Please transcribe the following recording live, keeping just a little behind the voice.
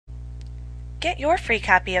Get your free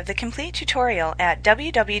copy of the complete tutorial at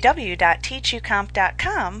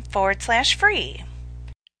www.teachucomp.com/free.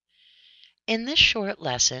 In this short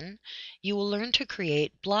lesson, you will learn to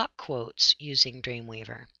create block quotes using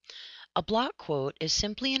Dreamweaver. A block quote is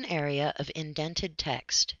simply an area of indented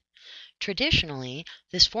text. Traditionally,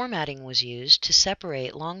 this formatting was used to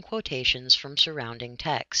separate long quotations from surrounding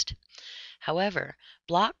text. However,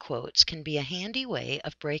 block quotes can be a handy way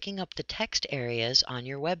of breaking up the text areas on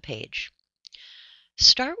your web page.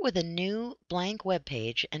 Start with a new blank web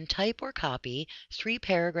page and type or copy 3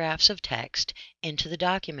 paragraphs of text into the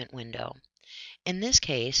document window. In this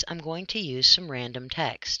case, I'm going to use some random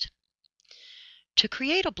text. To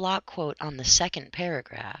create a block quote on the second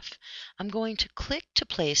paragraph, I'm going to click to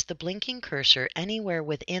place the blinking cursor anywhere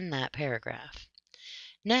within that paragraph.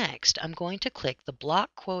 Next, I'm going to click the block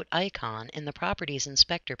quote icon in the Properties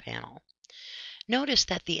Inspector panel. Notice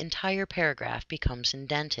that the entire paragraph becomes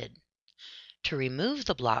indented. To remove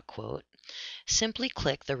the block quote, simply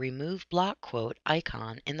click the Remove Block Quote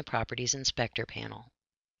icon in the Properties Inspector panel.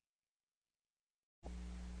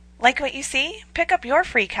 Like what you see? Pick up your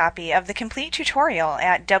free copy of the complete tutorial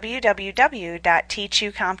at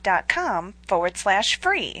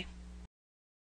www.teachucomp.com/free.